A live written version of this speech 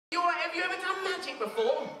have you ever done magic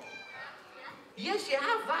before? Yes, you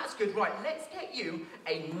have. That's good. Right, let's get you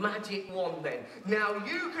a magic wand then. Now,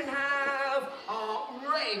 you can have our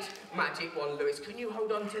red magic wand, Lewis. Can you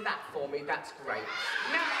hold on to that for me? That's great.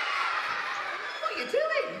 Now, what are you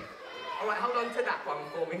doing? All right, hold on to that one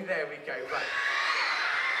for me. There we go. Right.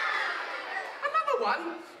 Another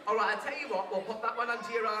one. All right, I'll tell you what. We'll pop that one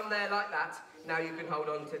onto your arm there like that. Now you can hold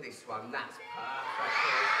on to this one. That's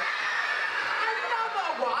perfect.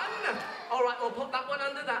 Another one. All right, we'll put that one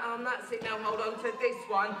under that arm. That's it. Now hold on to this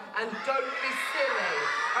one, and don't be silly.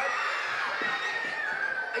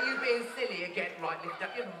 Are you being silly again? Right, lift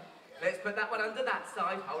up your... Let's put that one under that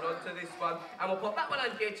side. Hold on to this one, and we'll put that one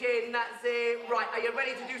under your chin. That's it. Right, are you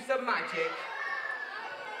ready to do some magic?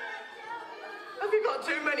 Have you got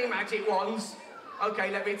too many magic wands? Okay,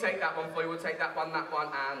 let me take that one for you. We'll take that one,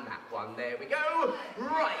 and that one. There we go.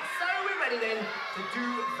 Right, so we're ready then to do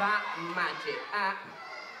that magic.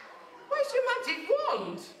 Where's your magic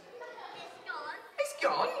wand? It's gone. It's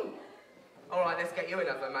gone? All right, let's get you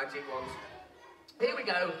another magic wand. Here we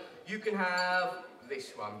go. You can have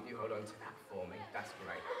this one. You hold on to that for me. That's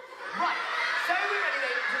great. Right, so we're ready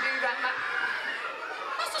then to do that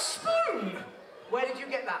That's a spoon! Where did you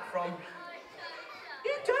get that from?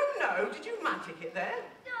 You don't know? Did you magic it there?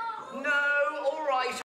 No. No, all right.